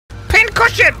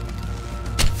cushion!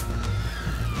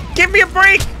 Give me a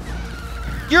break!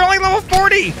 You're only level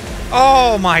 40!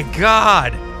 Oh my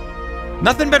god.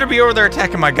 Nothing better be over there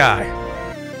attacking my guy.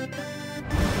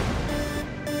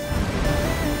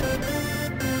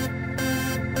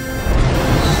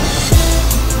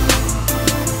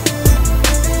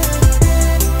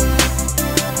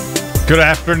 Good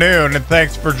afternoon, and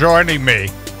thanks for joining me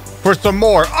for some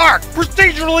more ARK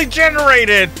procedurally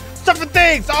generated stuff and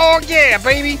things. Oh yeah,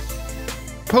 baby.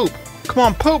 Poop. Come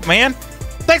on, poop, man.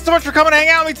 Thanks so much for coming to hang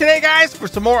out with me today, guys, for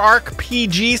some more ARK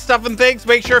PG stuff and things.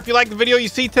 Make sure if you like the video you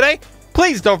see today,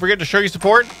 please don't forget to show your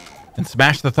support and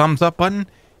smash the thumbs up button. And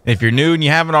if you're new and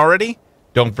you haven't already,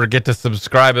 don't forget to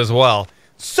subscribe as well.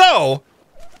 So,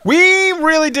 we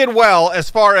really did well as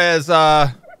far as, what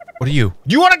are you?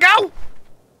 You want to go?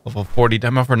 Level 40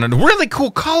 demo for a really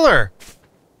cool color.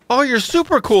 Oh, you're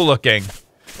super cool looking.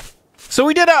 So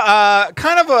we did a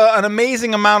kind of an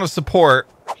amazing amount of support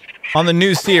on the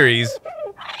new series.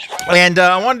 And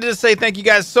I wanted to say thank you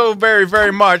guys so very,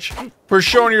 very much for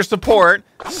showing your support,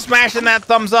 smashing that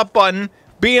thumbs up button,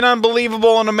 being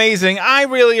unbelievable and amazing. I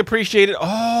really appreciate it.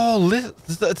 Oh,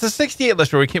 it's a 68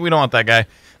 lister. We don't want that guy.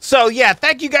 So yeah,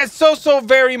 thank you guys so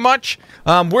very much.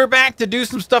 We're back to do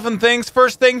some stuff and things.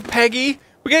 First thing, Peggy.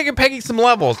 We gotta get Peggy some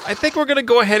levels. I think we're gonna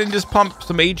go ahead and just pump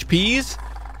some HPs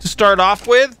to start off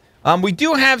with. We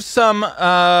do have some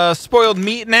spoiled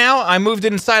meat now. I moved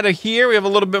inside of here. We have a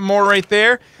little bit more right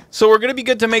there. So we're gonna be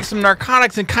good to make some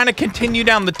narcotics and kind of continue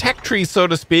down the tech tree, so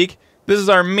to speak. This is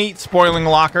our meat spoiling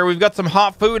locker. We've got some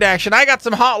hot food action. I got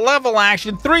some hot level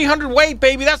action. 300 weight,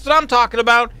 baby. That's what I'm talking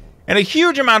about. And a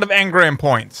huge amount of engram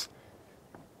points.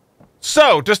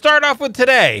 So to start off with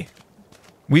today,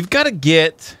 we've got to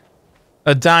get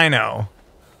a dino,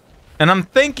 and I'm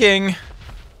thinking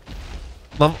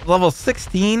level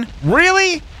 16.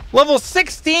 Really? Level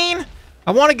 16?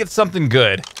 I want to get something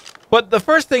good, but the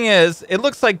first thing is, it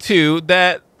looks like too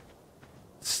that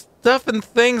stuff and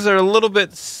things are a little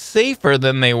bit safer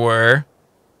than they were.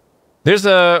 There's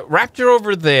a raptor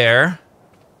over there.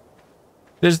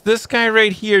 There's this guy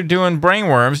right here doing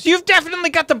brainworms. You've definitely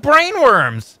got the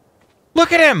brainworms.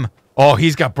 Look at him. Oh,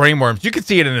 he's got brainworms. You can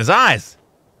see it in his eyes.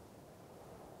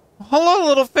 Hello,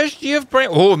 little fish. Do you have brain?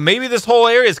 Oh, maybe this whole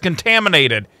area is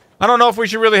contaminated. I don't know if we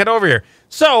should really head over here.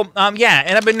 So, yeah,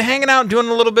 and I've been hanging out doing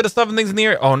a little bit of stuff and things in the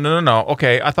area. Oh, no.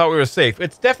 Okay, I thought we were safe.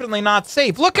 It's definitely not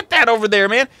safe. Look at that over there,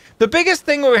 man. The biggest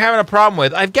thing we're having a problem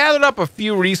with, I've gathered up a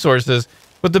few resources,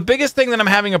 but the biggest thing that I'm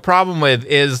having a problem with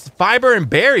is fiber and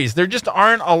berries. There just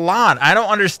aren't a lot. I don't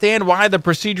understand why the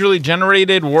procedurally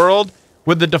generated world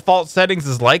with the default settings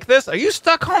is like this. Are you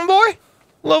stuck, homeboy?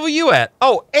 What level you at?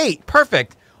 Oh, 8.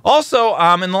 Perfect. Also,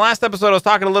 in the last episode, I was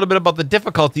talking a little bit about the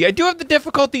difficulty. I do have the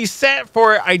difficulty set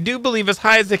for, I do believe, as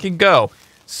high as it can go.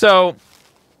 So,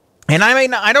 and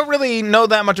I don't really know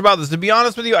that much about this. To be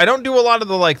honest with you, I don't do a lot of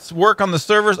the, like, work on the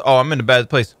servers. Oh, I'm in a bad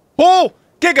place. Oh,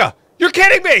 Giga, you're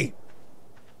kidding me.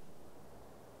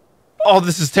 Oh,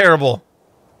 this is terrible.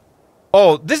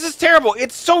 Oh, this is terrible.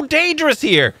 It's so dangerous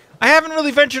here. I haven't really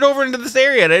ventured over into this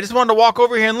area, and I just wanted to walk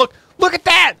over here and look. Look at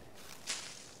that.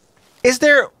 Is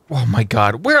there... Oh my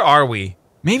god, where are we?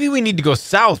 Maybe we need to go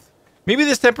south. Maybe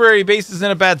this temporary base is in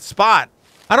a bad spot.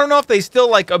 I don't know if they still,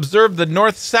 like, observe the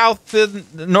north-south, you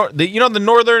know, the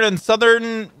northern and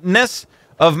southernness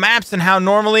of maps and how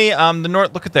normally the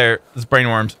north... Look at there, this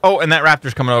brainworms. Oh, and that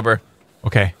raptor's coming over.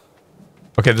 Okay.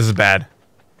 Okay, this is bad.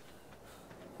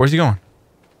 Where's he going?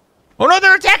 Oh no,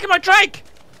 they're attacking my trike!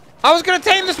 I was gonna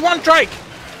tame this one trike!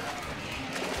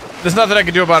 There's nothing I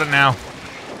can do about it now.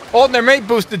 Oh, and their mate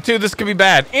boosted too. This could be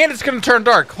bad. And it's going to turn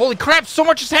dark. Holy crap, so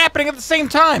much is happening at the same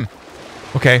time.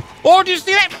 Okay. Oh, do you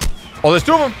see that? Oh, there's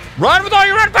 2 of them. Run with all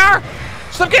your red power.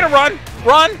 Stop getting run.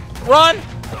 Run. Run.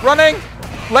 Running.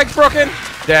 Legs broken.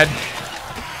 Dead.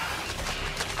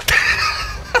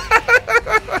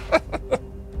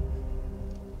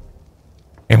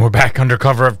 And we're back under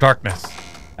cover of darkness.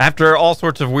 After all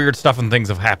sorts of weird stuff and things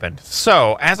have happened.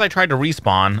 So, as I tried to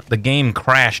respawn, the game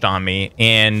crashed on me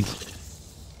and...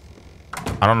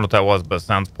 I don't know what that was, but it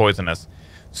sounds poisonous.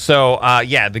 So,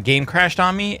 yeah, the game crashed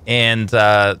on me, and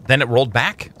then it rolled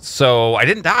back. So I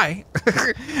didn't die.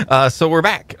 So we're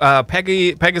back.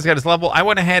 Peggy's got his level. I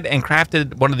went ahead and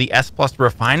crafted one of the S+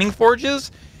 refining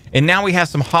forges, and now we have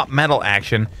some hot metal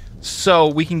action, so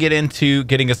we can get into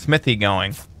getting a smithy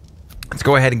going. Let's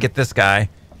go ahead and get this guy.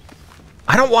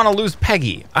 I don't want to lose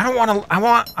Peggy. I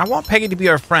want Peggy to be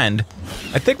our friend.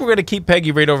 I think we're going to keep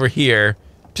Peggy right over here.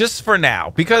 Just for now,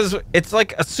 because it's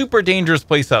like a super dangerous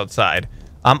place outside.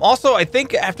 Also, I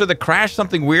think after the crash,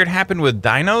 something weird happened with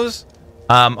dinos.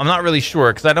 I'm not really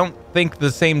sure, because I don't think the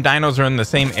same dinos are in the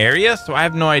same area, so I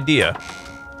have no idea.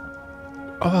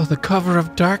 Oh, the cover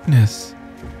of darkness.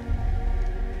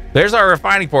 There's our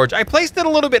refining forge. I placed it a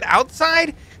little bit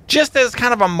outside just as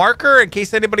kind of a marker in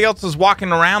case anybody else was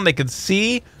walking around. They could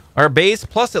see our base.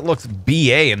 Plus, it looks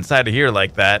BA inside of here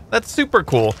like that. That's super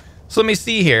cool. So let me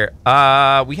see here.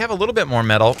 We have a little bit more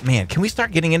metal. Man, can we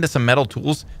start getting into some metal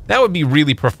tools? That would be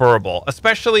really preferable.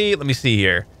 Especially, let me see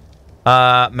here.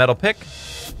 Metal pick,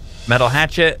 metal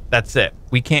hatchet. That's it.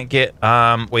 We can't get,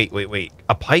 wait.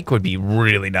 A pike would be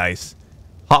really nice.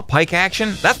 Hot pike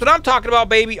action. That's what I'm talking about,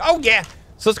 baby. Oh, yeah.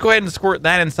 So let's go ahead and squirt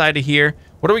that inside of here.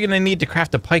 What are we going to need to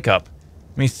craft a pike up?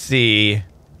 Let me see.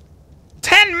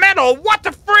 10 metal. What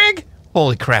the frig?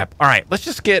 Holy crap. All right, let's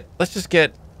just get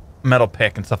metal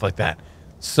pick and stuff like that.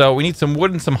 So we need some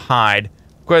wood and some hide.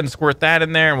 Go ahead and squirt that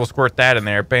in there, and we'll squirt that in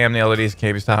there. Bam, the LEDs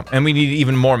can't be stopped. And we need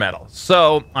even more metal.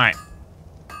 So, all right.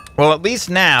 Well, at least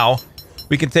now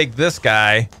we can take this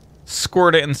guy,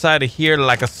 squirt it inside of here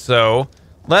like a so.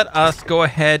 Let us go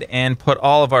ahead and put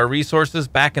all of our resources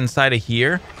back inside of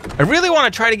here. I really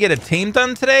want to try to get a tame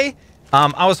done today.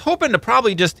 I was hoping to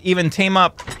probably just even tame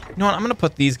up... You know what? I'm going to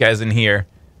put these guys in here.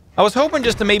 I was hoping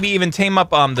just to maybe even tame up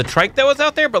the trike that was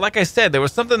out there, but like I said, there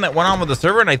was something that went on with the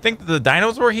server, and I think that the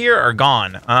dinos were here are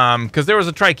gone. Because there was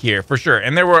a trike here, for sure.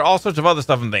 And there were all sorts of other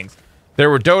stuff and things.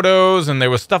 There were dodos, and there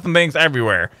was stuff and things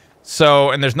everywhere. So,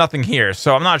 and there's nothing here.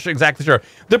 So I'm not sure, exactly sure.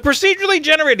 The procedurally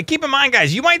generated, keep in mind,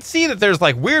 guys, you might see that there's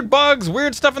like weird bugs,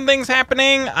 weird stuff and things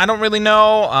happening. I don't really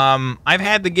know. I've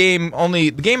had the game the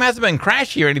game hasn't been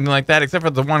crashy or anything like that, except for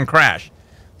the one crash.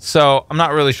 So I'm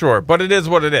not really sure, but it is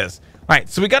what it is. All right,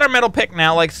 so we got our metal pick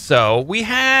now, like so. We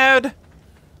had, let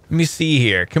me see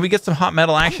here. Can we get some hot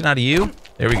metal action out of you?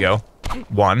 There we go.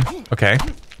 1, okay.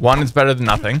 1 is better than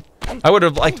nothing. I would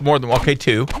have liked more than, okay,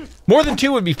 2. More than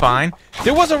 2 would be fine.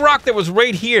 There was a rock that was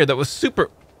right here that was super...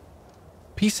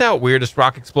 Peace out, weirdest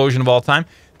rock explosion of all time.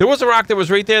 There was a rock that was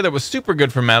right there that was super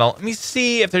good for metal. Let me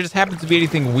see if there just happens to be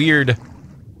anything weird,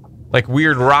 like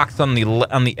weird rocks on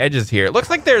the edges here. It looks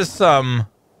like there's some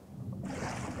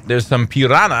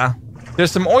piranha.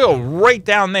 There's some oil right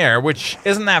down there, which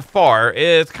isn't that far.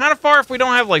 It's kind of far if we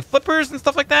don't have like flippers and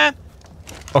stuff like that.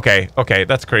 Okay,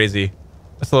 that's crazy.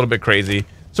 That's a little bit crazy.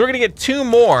 So we're gonna get 2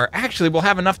 more. Actually, we'll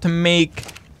have enough to make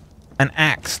an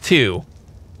axe too,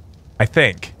 I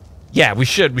think. Yeah, we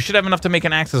should have enough to make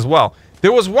an axe as well.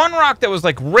 There was one rock that was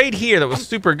like right here that was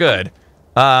super good.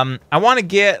 I want to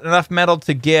get enough metal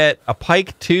to get a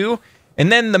pike too. And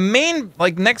then the main,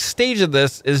 like, next stage of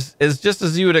this is just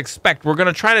as you would expect. We're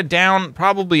gonna try to down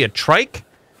probably a trike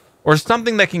or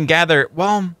something that can gather.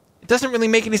 Well, it doesn't really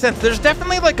make any sense. There's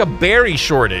definitely like a berry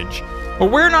shortage, but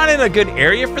we're not in a good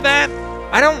area for that.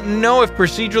 I don't know if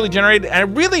procedurally generated, and I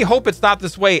really hope it's not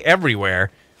this way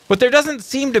everywhere, but there doesn't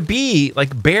seem to be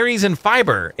like berries and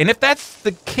fiber. And if that's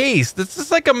the case, this is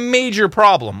like a major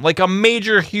problem, like a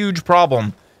major, huge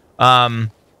problem. And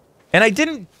I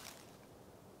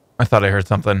thought I heard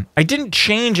something. I didn't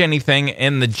change anything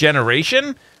in the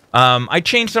generation. I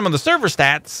changed some of the server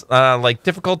stats, like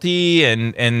difficulty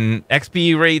and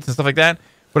XP rates and stuff like that.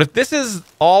 But if this is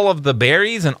all of the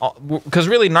berries, and because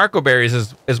really narco berries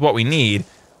is what we need,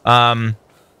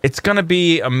 it's going to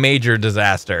be a major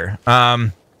disaster.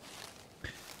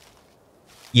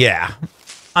 Yeah.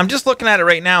 I'm just looking at it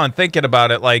right now and thinking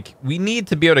about it. Like, we need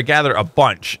to be able to gather a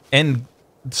bunch. And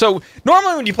so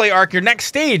normally when you play ARK, your next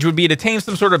stage would be to tame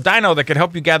some sort of dino that could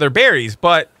help you gather berries.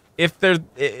 But if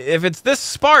it's this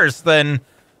sparse, then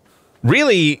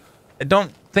really I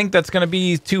don't think that's going to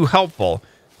be too helpful.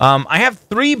 I have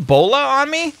 3 bola on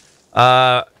me.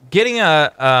 Getting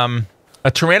a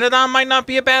Pteranodon might not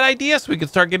be a bad idea, so we could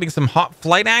start getting some hot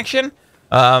flight action.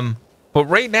 But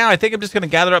right now, I think I'm just going to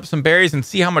gather up some berries and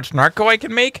see how much narco I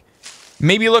can make.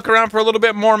 Maybe look around for a little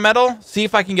bit more metal. See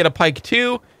if I can get a pike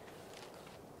too.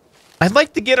 I'd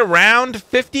like to get around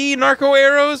 50 narco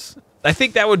arrows. I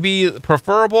think that would be the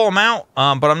preferable amount,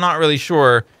 but I'm not really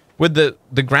sure. With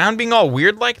the ground being all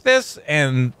weird like this,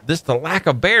 and the lack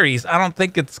of berries, I don't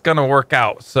think it's going to work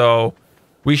out. So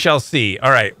we shall see.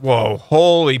 All right. Whoa.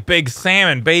 Holy big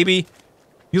salmon, baby.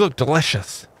 You look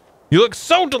delicious. You look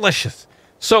so delicious.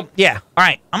 So, yeah. All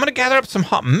right. I'm going to gather up some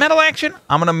hot metal action.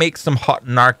 I'm going to make some hot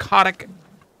narcotic,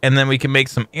 and then we can make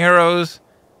some arrows.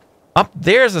 Up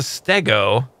there's a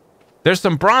stego. There's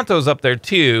some brontos up there,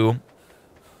 too.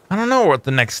 I don't know what the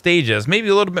next stage is. Maybe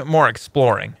a little bit more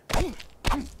exploring.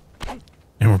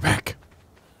 And we're back.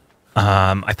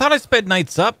 I thought I sped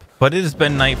nights up, but it has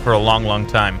been night for a long, long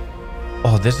time.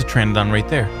 Oh, there's a Pteranodon right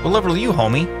there. What level are you,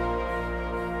 homie?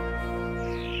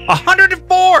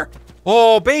 104!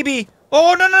 Oh, baby.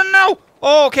 Oh, no.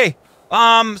 Oh, okay.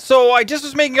 So I just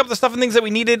was making up the stuff and things that we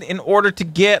needed in order to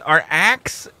get our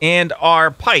axe and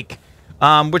our pike.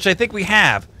 which I think we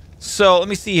have. So let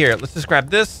me see here. Let's just grab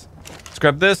this. Let's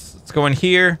grab this. Let's go in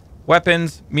here.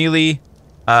 Weapons, melee,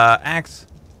 axe,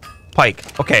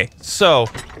 pike. Okay, so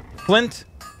flint,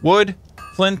 wood,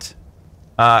 flint,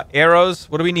 arrows.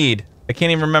 What do we need? I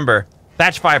can't even remember.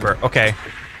 Thatch fiber. Okay.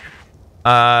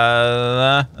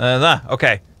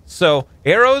 Okay. So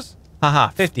arrows. Haha.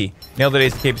 50. Nailed it.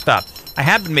 Escape stopped. I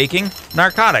have been making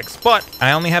narcotics, but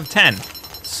I only have 10.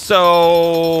 So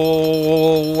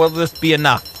will this be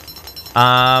enough?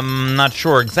 Not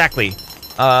sure exactly.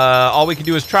 All we can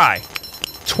do is try.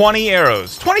 20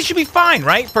 arrows. 20 should be fine,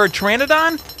 right? For a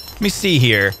Pteranodon? Let me see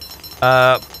here.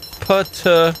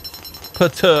 Pteranodon.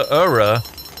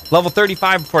 Level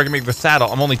 35 before I can make the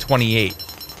saddle. I'm only 28.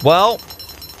 Well,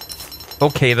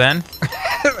 okay then.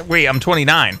 Wait, I'm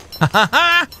 29.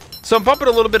 So I'm pumping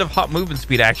a little bit of hot movement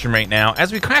speed action right now.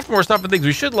 As we craft more stuff and things,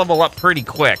 we should level up pretty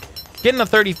quick. Getting a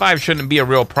 35 shouldn't be a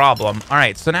real problem. All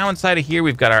right, so now inside of here,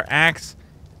 we've got our axe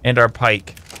and our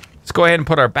pike. Let's go ahead and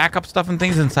put our backup stuff and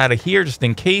things inside of here just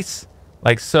in case.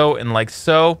 Like so and like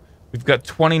so. We've got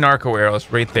 20 narco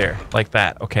arrows right there, like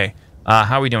that. Okay,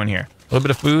 how are we doing here? A little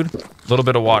bit of food, a little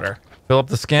bit of water. Fill up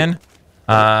the skin.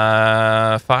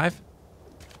 5.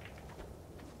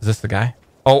 Is this the guy?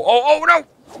 Oh, no!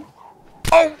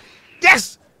 Oh,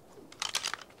 yes!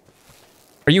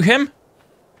 Are you him?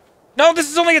 No, this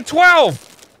is only a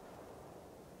 12!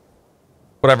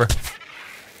 Whatever.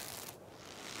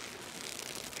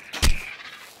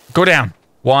 Go down.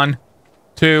 1,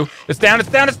 2. It's down, it's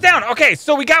down, it's down! Okay,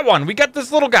 so we got one. We got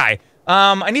this little guy.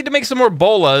 I need to make some more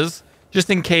bolas, just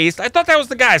in case. I thought that was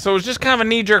the guy, so it was just kind of a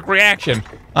knee-jerk reaction.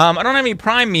 I don't have any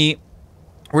prime meat.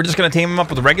 We're just going to tame him up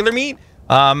with regular meat.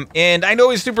 And I know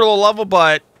he's super low level,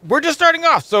 but we're just starting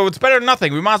off, so it's better than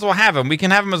nothing. We might as well have him. We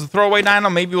can have him as a throwaway dino.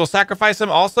 Maybe we'll sacrifice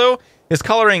him. Also, his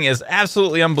coloring is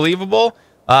absolutely unbelievable.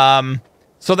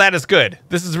 So that is good.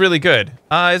 This is really good.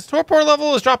 His torpor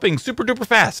level is dropping super duper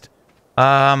fast.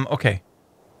 Okay.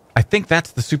 I think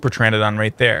that's the super Pteranodon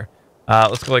right there.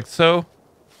 Let's go like so.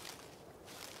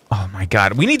 Oh my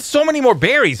god. We need so many more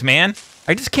berries, man.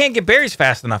 I just can't get berries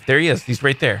fast enough. There he is. He's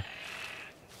right there.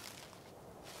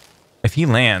 If he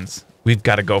lands, we've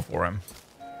got to go for him.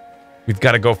 We've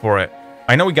got to go for it.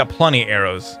 I know we got plenty of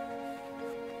arrows.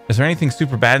 Is there anything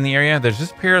super bad in the area? There's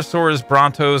just Parasaurs,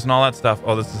 Brontos, and all that stuff.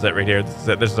 Oh, this is it right here. This is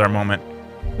it. This is our moment.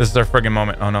 This is our friggin'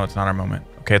 moment. Oh, no, it's not our moment.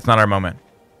 Okay, it's not our moment.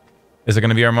 Is it going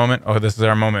to be our moment? Oh, this is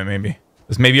our moment, maybe.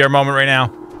 This may be our moment right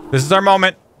now. This is our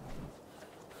moment.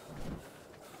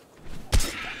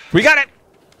 We got it.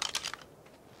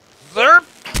 Zerp.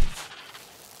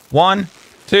 1,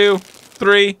 2,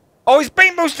 3. Oh, he's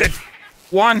paint boosted.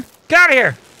 1. Get out of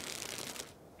here.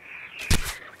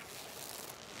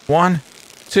 1,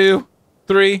 2,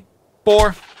 3,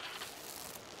 4.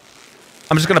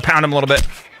 I'm just going to pound him a little bit.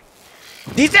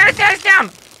 He's down, he's down.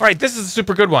 All right, this is a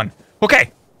super good one.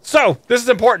 Okay, so this is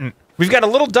important. We've got a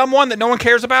little dumb one that no one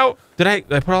cares about. Did I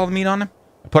put all the meat on him?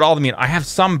 I put all the meat. I have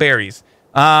some berries.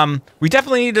 We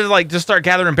definitely need to like just start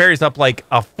gathering berries up like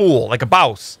a fool, like a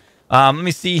bouse. Let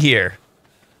me see here.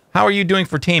 How are you doing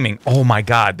for taming? Oh my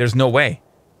god, there's no way.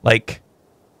 Like,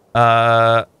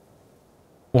 we'll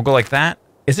go like that.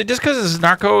 Is it just because his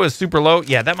narco is super low?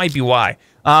 Yeah, that might be why.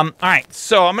 All right,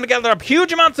 so I'm gonna gather up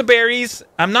huge amounts of berries.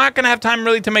 I'm not gonna have time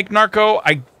really to make narco.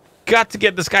 I got to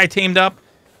get this guy tamed up.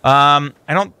 I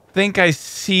don't think I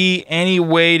see any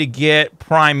way to get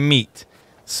prime meat,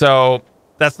 so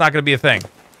that's not gonna be a thing.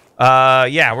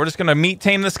 Yeah, we're just gonna meat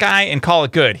tame this guy and call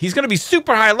it good. He's gonna be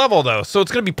super high level though, so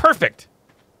it's gonna be perfect.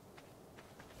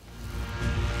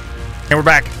 And we're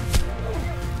back.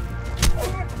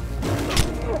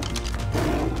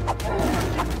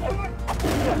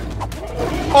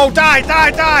 Oh, die,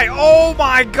 die, die! Oh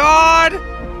my god!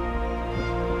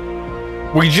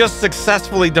 We just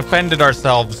successfully defended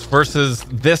ourselves versus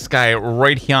this guy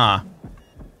right here.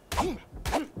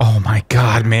 Oh my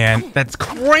god, man. That's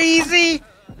crazy!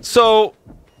 So...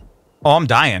 Oh, I'm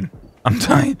dying. I'm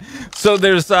dying. So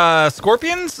there's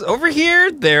scorpions over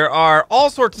here. There are all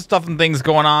sorts of stuff and things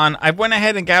going on. I went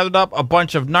ahead and gathered up a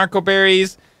bunch of narco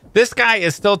berries. This guy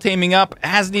is still taming up.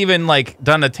 Hasn't even, like,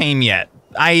 done a tame yet.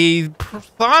 I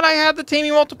thought I had the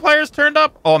taming multipliers turned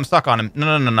up. Oh, I'm stuck on him. No,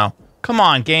 no, no, no. Come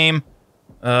on, game.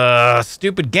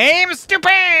 Stupid game.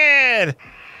 Stupid!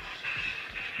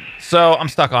 So, I'm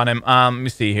stuck on him. Let me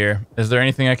see here. Is there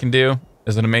anything I can do?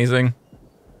 Is it amazing?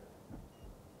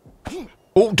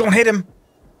 Oh, don't hit him.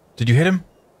 Did you hit him?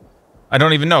 I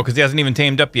don't even know because he hasn't even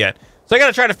tamed up yet. So I got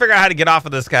to try to figure out how to get off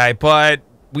of this guy, but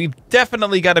we've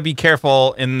definitely got to be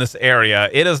careful in this area.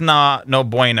 It is not no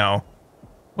bueno.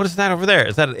 What is that over there?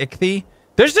 Is that an ichthy?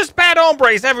 There's just bad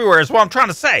hombres everywhere is what I'm trying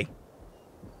to say.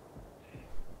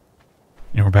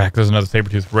 And we're back. There's another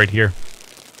saber-tooth right here.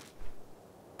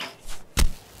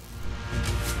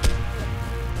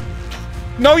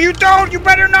 No, you don't! You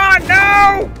better not!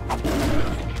 No!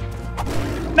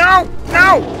 No!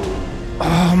 No!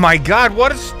 Oh my god,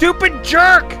 what a stupid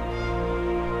jerk!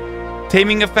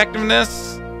 Taming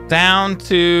effectiveness down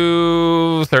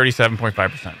to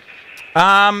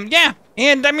 37.5%. Yeah.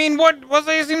 And I mean, what was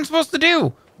I even supposed to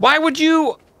do? Why would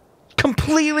you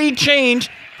completely change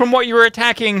from what you were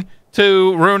attacking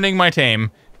to ruining my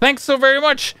tame? Thanks so very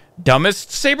much,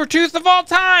 dumbest saber-tooth of all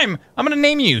time! I'm gonna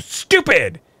name you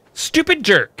Stupid! Stupid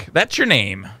Jerk. That's your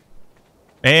name.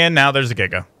 And now there's a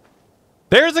Giga.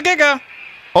 There's a Giga!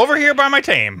 Over here by my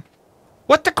tame.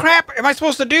 What the crap am I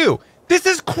supposed to do? This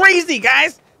is crazy,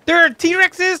 guys! There are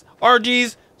T-Rexes,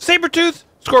 RGs, saber-tooths,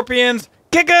 scorpions,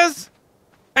 Gigas.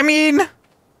 I mean,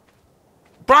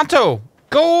 Bronto,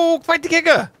 go fight the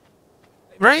Giga.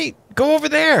 Right? Go over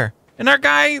there. And our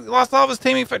guy lost all of his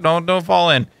taming effect. No, don't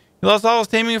fall in. He lost all his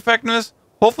taming effectiveness.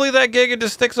 Hopefully that Giga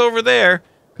just sticks over there.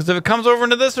 Because if it comes over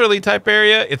into this early type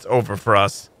area, it's over for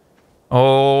us.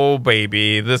 Oh,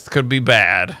 baby. This could be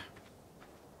bad.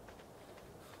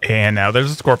 And now there's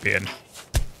a scorpion.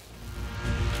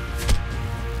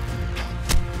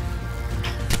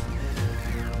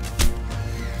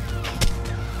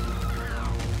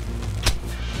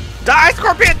 Die,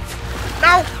 scorpion!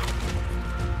 No!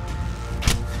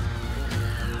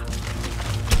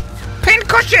 Pin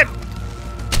cushion!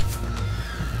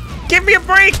 Give me a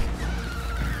break!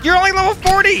 You're only level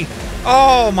 40!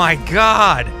 Oh my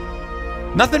god.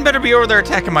 Nothing better be over there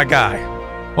attacking my guy.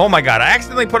 Oh my god, I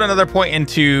accidentally put another point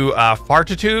into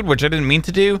Fartitude, which I didn't mean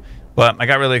to do, but I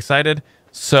got really excited.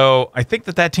 So I think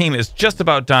that team is just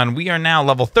about done. We are now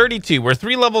level 32. We're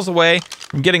 3 levels away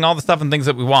from getting all the stuff and things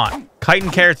that we want.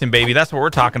 Chitin keratin, baby. That's what we're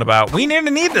talking about. We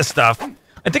need this stuff.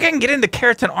 I think I can get into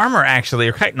keratin armor, actually,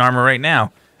 or chitin armor right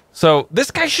now. So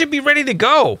this guy should be ready to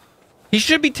go. He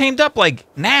should be tamed up, like,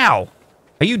 now.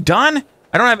 Are you done?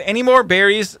 I don't have any more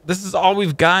berries. This is all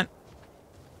we've got.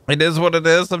 It is what it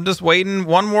is. I'm just waiting.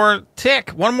 One more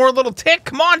tick. One more little tick.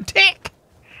 Come on, tick.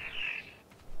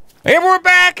 And we're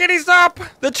back, and he's up.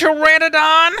 The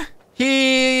Pteranodon.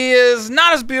 He is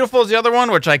not as beautiful as the other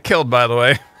one, which I killed, by the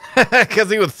way,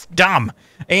 because he was dumb.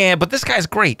 But this guy's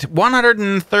great.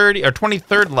 130 or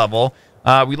 23rd level.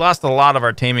 We lost a lot of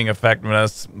our taming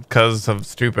effectiveness because of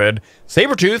stupid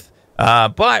Sabertooth.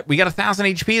 But we got 1,000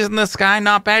 HPs in this guy.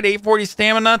 Not bad. 840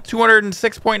 stamina,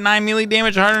 206.9 melee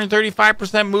damage,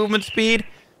 135% movement speed.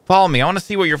 Follow me. I want to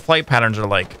see what your flight patterns are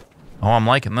like. Oh, I'm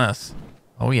liking this.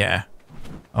 Oh, yeah.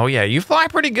 Oh, yeah. You fly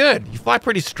pretty good. You fly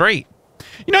pretty straight.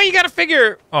 You know, you got to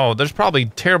figure... Oh, there's probably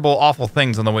terrible, awful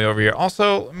things on the way over here.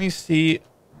 Also, let me see...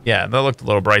 Yeah, that looked a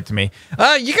little bright to me.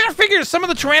 You got to figure some of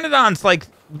the Pteranodons, like,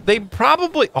 they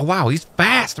probably... Oh, wow. He's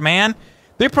fast, man.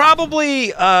 They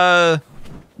probably...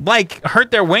 like,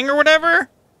 hurt their wing or whatever,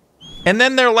 and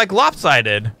then they're, like,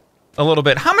 lopsided a little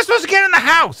bit. How am I supposed to get in the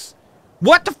house?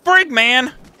 What the frig,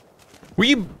 man? Were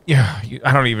you... Yeah,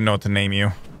 I don't even know what to name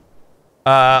you.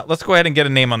 Let's go ahead and get a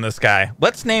name on this guy.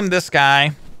 Let's name this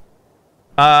guy...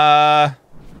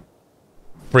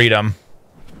 Freedom.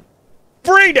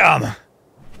 Freedom!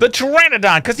 The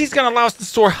Pteranodon, because he's going to allow us to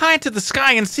soar high into the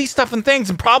sky and see stuff and things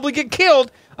and probably get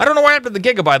killed. I don't know what happened to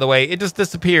the Giga, by the way. It just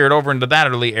disappeared over into that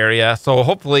early area, so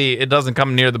hopefully it doesn't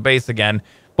come near the base again.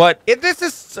 But this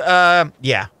is,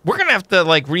 yeah, we're going to have to,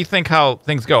 like, rethink how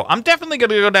things go. I'm definitely going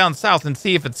to go down south and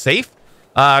see if it's safe,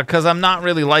 because I'm not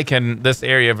really liking this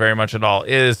area very much at all.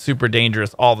 It is super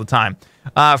dangerous all the time.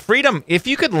 Freedom, if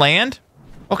you could land...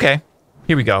 Okay,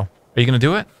 here we go. Are you going to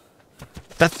do it?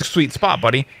 That's the sweet spot,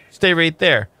 buddy. Stay right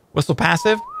there. Whistle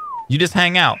passive. You just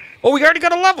hang out. Oh, we already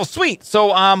got a level. Sweet. So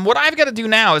what I've got to do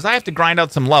now is I have to grind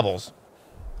out some levels.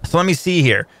 So let me see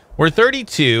here. We're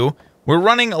 32. We're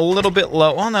running a little bit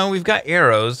low. Oh, no, we've got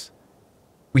arrows.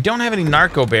 We don't have any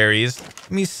narco berries.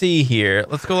 Let me see here.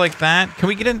 Let's go like that. Can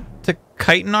we get into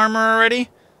chitin armor already?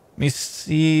 Let me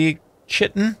see.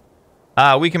 Chitin.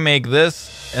 We can make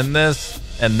this and this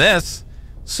and this.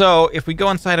 So if we go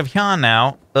inside of Hyun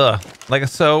now, like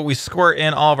so, we squirt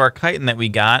in all of our chitin that we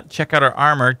got. Check out our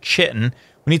armor, chitin.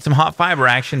 We need some hot fiber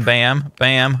action. Bam,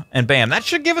 bam, and bam. That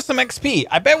should give us some XP.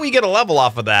 I bet we get a level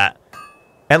off of that.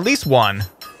 At least one.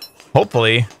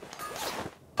 Hopefully.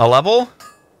 A level?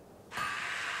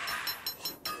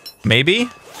 Maybe?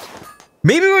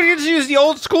 Maybe we can just use the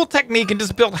old school technique and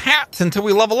just build hats until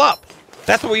we level up.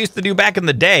 That's what we used to do back in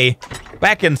the day.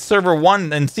 Back in server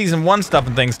 1 and season 1 stuff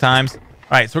and things times.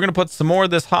 All right, so we're going to put some more of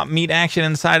this hot meat action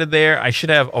inside of there. I should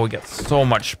have... Oh, we got so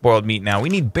much spoiled meat now. We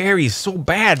need berries so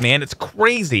bad, man. It's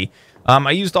crazy.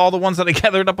 I used all the ones that I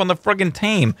gathered up on the friggin'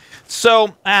 tame.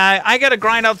 So, I gotta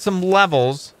grind out some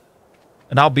levels,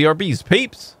 and I'll BRBs.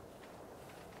 Peeps.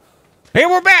 Hey,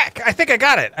 we're back! I think I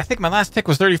got it. I think my last tick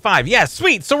was 35. Yeah,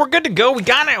 sweet. So we're good to go. We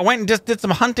got it. I went and just did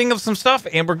some hunting of some stuff,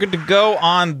 and we're good to go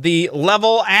on the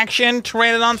level action.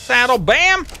 Pteranodon saddle.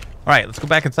 Bam! All right, let's go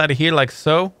back inside of here like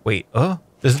so. Wait,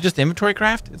 this is just inventory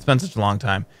craft? It's been such a long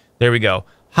time. There we go.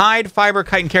 Hide, fiber,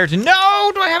 chitin, keratin.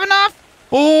 No! Do I have enough?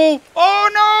 Oh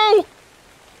no!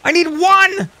 I need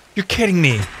one! You're kidding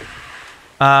me.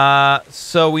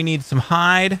 So we need some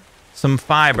hide, some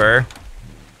fiber.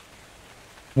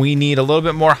 We need a little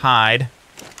bit more hide.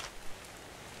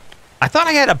 I thought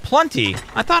I had a plenty.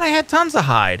 I thought I had tons of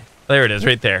hide. There it is,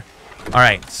 right there. All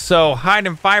right, so hide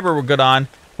and fiber we're good on.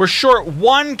 We're short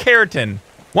 1 keratin.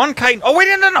 1 chitin. Oh, wait,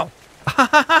 no.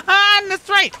 That's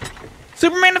right.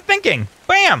 Superman of thinking.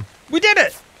 Bam. We did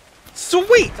it.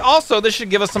 Sweet. Also, this should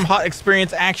give us some hot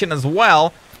experience action as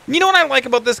well. You know what I like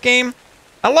about this game?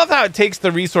 I love how it takes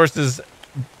the resources,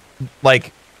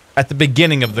 like, at the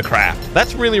beginning of the craft.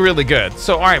 That's really, really good.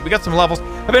 So, all right, we got some levels.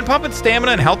 I've been pumping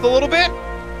stamina and health a little bit,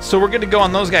 so we're good to go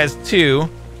on those guys too.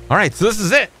 All right, so this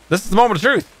is it. This is the moment of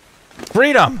truth.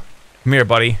 Freedom. Come here,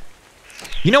 buddy.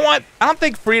 You know what? I don't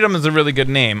think freedom is a really good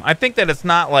name. I think that it's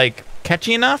not, like,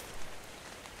 catchy enough.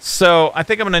 So, I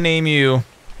think I'm going to name you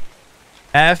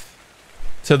F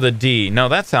to the D. No,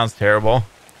 that sounds terrible.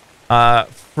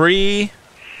 Free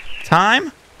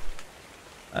time?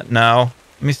 No.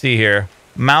 Let me see here.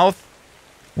 Mouth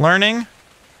learning?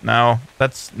 No,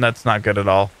 that's not good at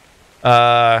all.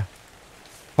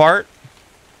 Fart?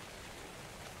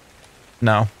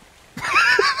 No.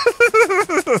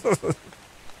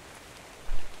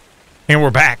 And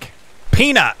we're back.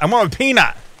 Peanut. I want a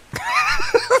peanut.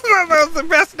 That was the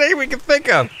best name we could think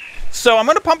of. So I'm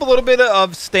going to pump a little bit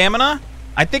of stamina.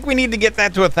 I think we need to get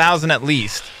that to 1,000 at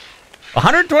least.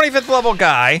 125th level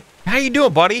guy. How you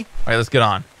doing, buddy? All right, let's get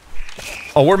on.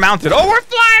 Oh, we're mounted. Oh, we're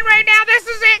flying right now. This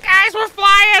is it, guys. We're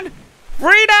flying.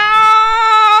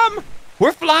 Freedom.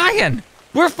 We're flying.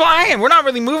 We're flying. We're not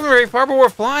really moving very far, but we're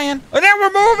flying. Oh, now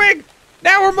we're moving.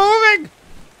 Now we're moving.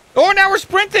 Oh, now we're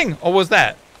sprinting. Oh, what was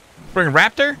that? Freaking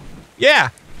raptor? Yeah.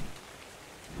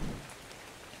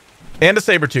 And a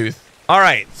saber tooth. All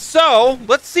right. So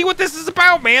let's see what this is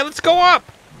about, man. Let's go up.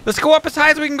 Let's go up as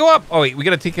high as we can go up. Oh, wait. We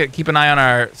got to keep an eye on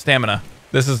our stamina.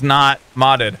 This is not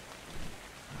modded.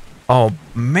 Oh,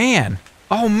 man.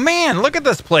 Oh, man. Look at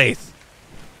this place.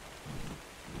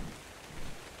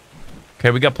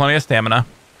 Okay, we got plenty of stamina.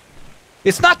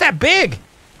 It's not that big.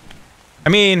 I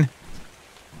mean,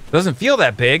 it doesn't feel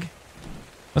that big.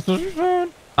 Look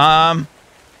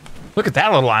at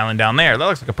that little island down there. That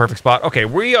looks like a perfect spot. Okay,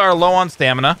 we are low on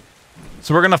stamina.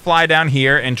 So we're going to fly down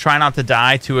here and try not to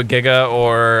die to a giga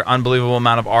or unbelievable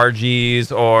amount of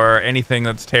RGs or anything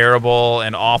that's terrible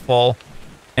and awful.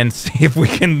 And see if we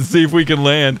can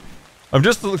land. I'm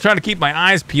just trying to keep my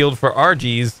eyes peeled for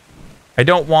RGs. I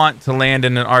don't want to land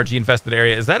in an RG infested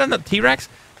area. Is that a T-Rex?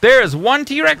 There is 1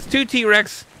 T-Rex, 2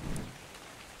 T-Rex.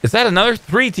 Is that another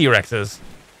 3 T-Rexes?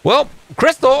 Well,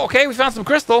 crystal. Okay, we found some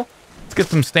crystal. Let's get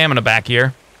some stamina back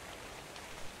here.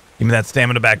 Give me that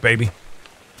stamina back, baby.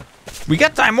 We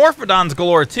got Dimorphodons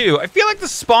galore too. I feel like the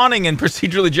spawning in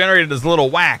procedurally generated is a little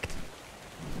whacked.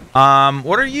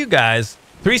 What are you guys?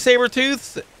 3 saber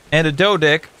tooths and a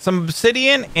Dodic, some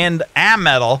obsidian and a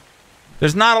metal.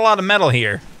 There's not a lot of metal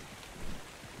here.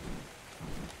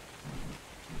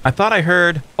 I thought I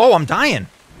heard... Oh, I'm dying.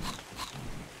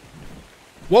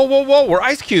 Whoa, whoa, whoa. We're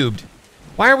ice cubed.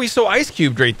 Why are we so ice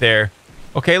cubed right there?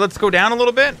 Okay, let's go down a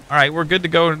little bit. All right, we're good to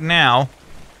go now.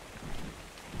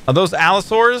 Are those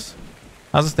allosaurs?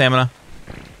 How's the stamina?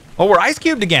 Oh, we're ice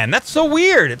cubed again. That's so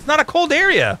weird. It's not a cold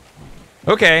area.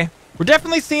 Okay. We're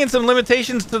definitely seeing some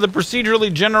limitations to the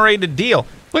procedurally generated deal.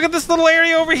 Look at this little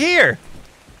area over here.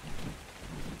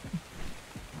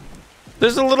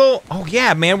 There's a little... Oh,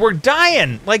 yeah, man. We're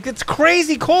dying. Like, it's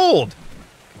crazy cold.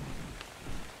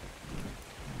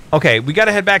 Okay, we got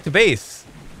to head back to base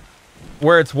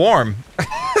where it's warm.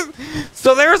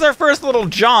 So there's our first little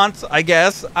jaunt, I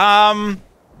guess. I'm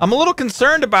a little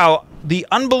concerned about the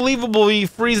unbelievably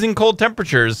freezing cold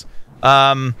temperatures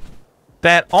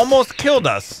that almost killed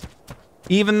us,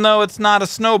 even though it's not a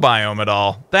snow biome at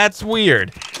all. That's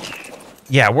weird.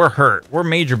 Yeah, we're hurt. We're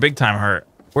major big time hurt.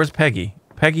 Where's Peggy?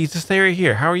 Peggy, just stay right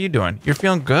here. How are you doing? You're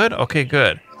feeling good? Okay,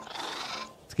 good.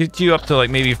 Let's get you up to like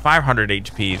maybe 500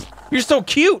 HPs. You're so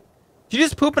cute. Did you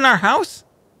just poop in our house?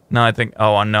 No, I think...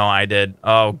 Oh, no, I did.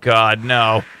 Oh, God,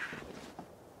 no.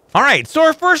 All right, so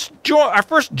our first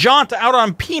jaunt out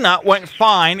on Peanut went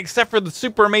fine, except for the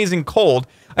super amazing cold.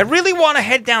 I really want to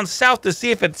head down south to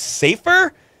see if it's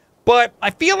safer. but I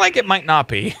feel like it might not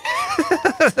be.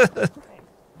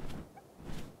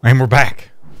 And we're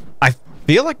back. I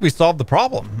feel like we solved the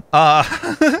problem.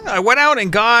 I went out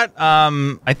and got,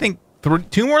 I think,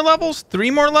 3 more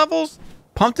levels,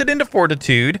 pumped it into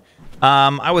Fortitude.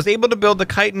 I was able to build the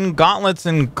chitin gauntlets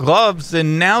and gloves,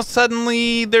 and now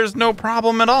suddenly there's no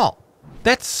problem at all.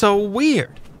 That's so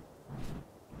weird.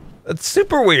 That's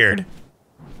super weird.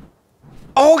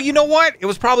 Oh, you know what? It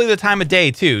was probably the time of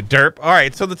day, too, derp. All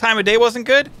right, so the time of day wasn't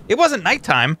good? It wasn't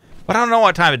nighttime, but I don't know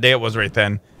what time of day it was right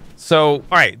then. So, all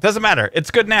right, doesn't matter.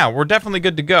 It's good now. We're definitely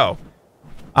good to go.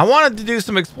 I wanted to do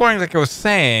some exploring like I was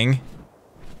saying.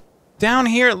 Down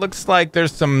here, it looks like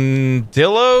there's some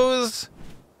dillos.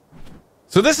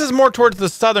 So this is more towards the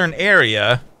southern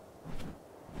area.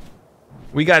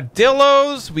 We got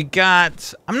dillos. We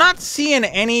got... I'm not seeing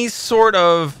any sort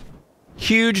of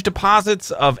huge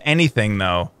deposits of anything,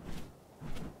 though.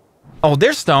 Oh,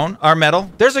 there's stone or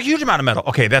metal. There's a huge amount of metal.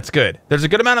 Okay, that's good. There's a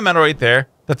good amount of metal right there.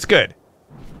 That's good.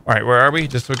 All right, where are we?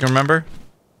 Just so we can remember.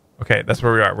 Okay, that's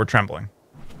where we are. We're trembling.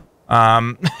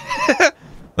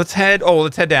 Let's head... Oh,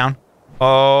 let's head down.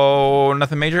 Oh,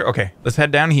 nothing major? Okay, let's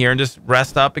head down here and just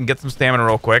rest up and get some stamina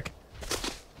real quick.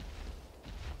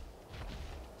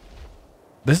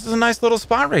 This is a nice little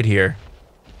spot right here.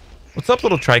 What's up,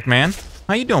 little trike man?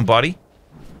 How you doing, buddy?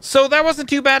 So that wasn't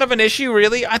too bad of an issue,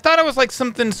 really. I thought it was like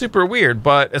something super weird,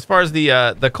 but as far as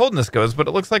the coldness goes, but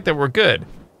it looks like that we're good.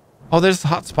 Oh, there's a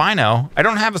hot spino. I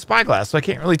don't have a spyglass, so I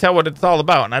can't really tell what it's all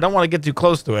about, and I don't want to get too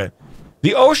close to it.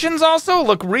 The oceans also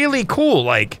look really cool,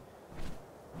 like...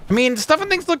 I mean, Stuff and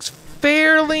Things looks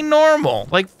fairly normal.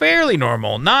 Like, fairly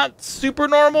normal. Not super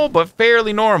normal, but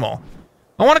fairly normal.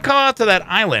 I want to come out to that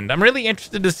island. I'm really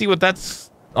interested to see what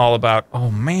that's all about. Oh,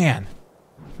 man.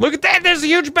 Look at that. There's a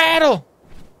huge battle.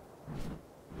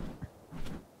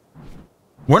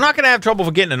 We're not going to have trouble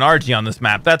for getting an RG on this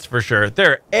map. That's for sure.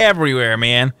 They're everywhere,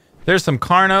 man. There's some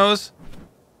Carnos.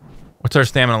 What's our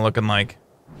stamina looking like?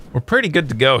 We're pretty good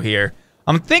to go here.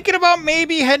 I'm thinking about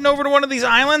maybe heading over to one of these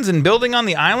islands and building on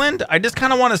the island. I just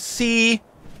kind of want to see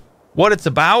what it's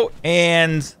about,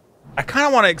 and I kind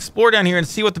of want to explore down here and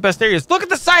see what the best area is. Look at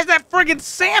the size of that friggin'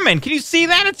 salmon. Can you see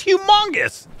that? It's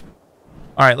humongous.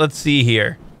 All right, let's see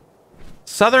here.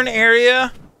 Southern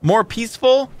area, more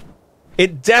peaceful.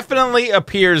 It definitely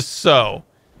appears so.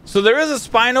 So there is a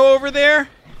Spino over there.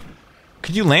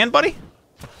 Could you land, buddy?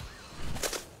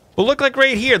 Well, look like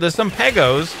right here, there's some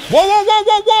Pegos. Whoa, whoa, whoa,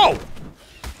 whoa, whoa!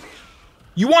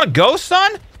 You want to go,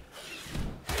 son?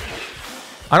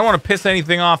 I don't want to piss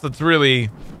anything off that's really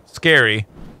scary.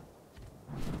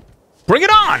 Bring it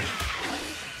on!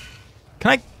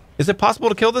 Can I... Is it possible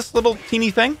to kill this little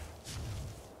teeny thing?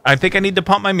 I think I need to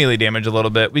pump my melee damage a little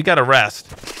bit. We got to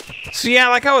rest. So yeah,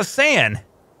 like I was saying...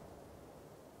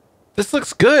 This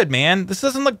looks good, man. This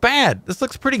doesn't look bad. This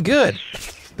looks pretty good.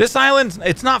 This island,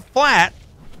 it's not flat.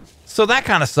 So that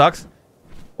kind of sucks.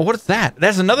 Oh, what is that?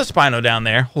 There's another Spino down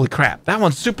there. Holy crap. That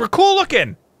one's super cool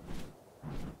looking.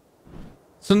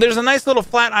 So there's a nice little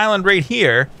flat island right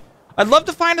here. I'd love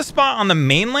to find a spot on the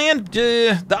mainland.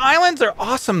 The islands are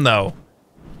awesome, though.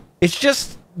 It's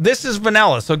just, this is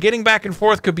vanilla, so getting back and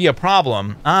forth could be a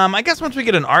problem. I guess once we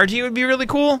get an RG, it would be really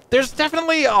cool. There's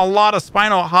definitely a lot of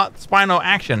hot Spino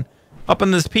action up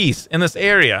in this piece, in this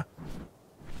area.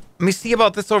 Let me see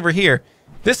about this over here.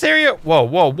 This area, whoa,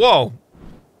 whoa, whoa.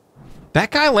 That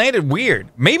guy landed weird.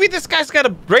 Maybe this guy's got a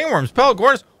brainworms,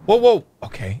 pelagornis. Whoa, whoa.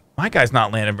 Okay, my guy's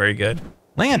not landing very good.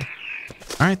 Land.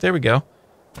 All right, there we go.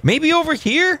 Maybe over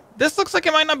here? This looks like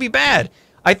it might not be bad.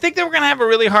 I think that we're going to have a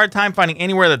really hard time finding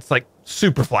anywhere that's like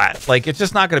super flat. Like, it's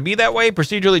just not going to be that way.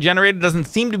 Procedurally generated doesn't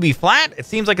seem to be flat. It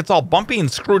seems like it's all bumpy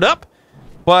and screwed up.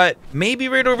 But maybe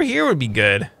right over here would be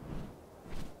good.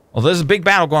 Well, there's a big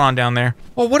battle going on down there.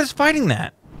 Well, what is fighting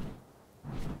that?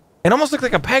 It almost looks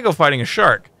like a Pego fighting a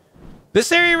shark. This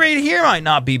area right here might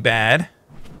not be bad.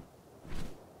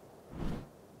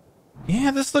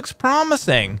 Yeah, this looks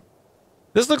promising.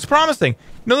 This looks promising.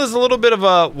 You know, there's a little bit of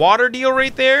a water deal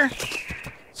right there.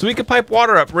 So we could pipe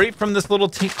water up right from this little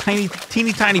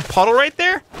teeny tiny puddle right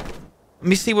there. Let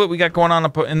me see what we got going on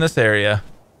up in this area.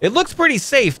 It looks pretty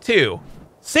safe, too.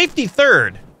 Safety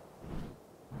third.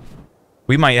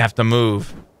 We might have to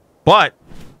move. But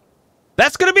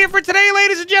that's going to be it for today,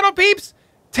 ladies and gentle peeps.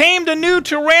 Tamed a new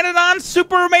Pteranodon.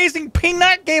 Super amazing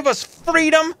peanut. Gave us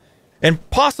freedom. And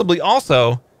possibly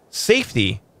also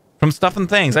safety from Stuff and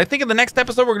Things. I think in the next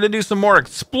episode, we're going to do some more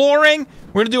exploring.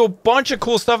 We're going to do a bunch of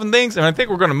cool stuff and things. And I think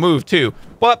we're going to move too.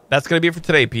 But that's going to be it for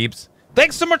today, peeps.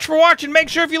 Thanks so much for watching. Make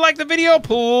sure if you like the video,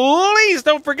 please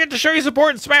don't forget to show your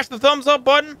support and smash the thumbs up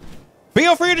button.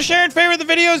 Feel free to share and favorite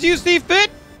the videos you see fit.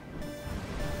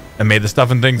 And may the stuff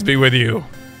and things be with you.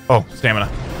 Oh,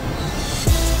 stamina.